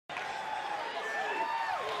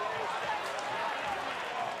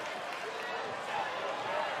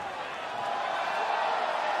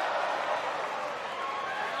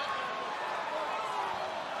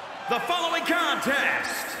The following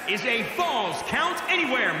contest is a Falls Count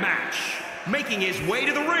Anywhere match. Making his way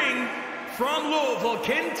to the ring from Louisville,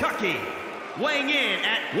 Kentucky, weighing in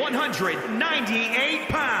at 198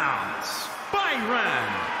 pounds, Myron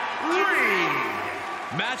Reed.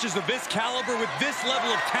 Matches of this caliber with this level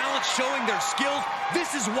of talent showing their skills,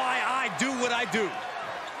 this is why I do what I do.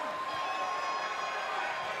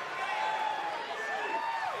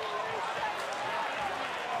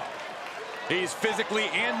 He's physically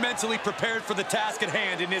and mentally prepared for the task at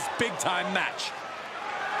hand in this big-time match.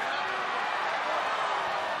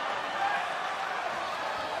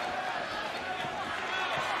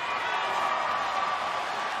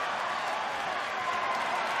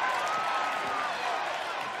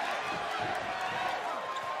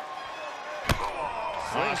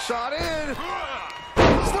 Slingshot in.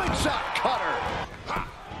 Slingshot cutter.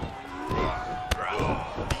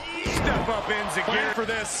 Step up ends again for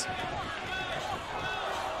this.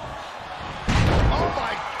 Oh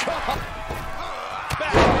my God.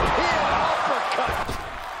 Back heel uppercut.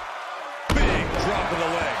 Big drop of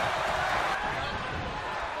the leg.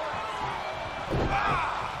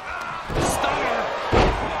 Stunner.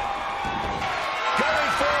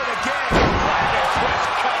 Going for it again. Twist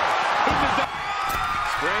cover.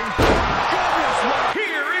 Spring.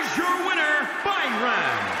 Here is your winner,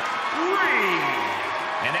 Myron Reed.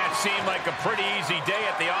 And that seemed like a pretty easy day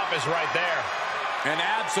at the office right there. An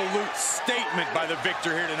absolute statement by the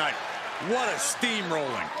victor here tonight. What a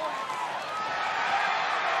steamrolling.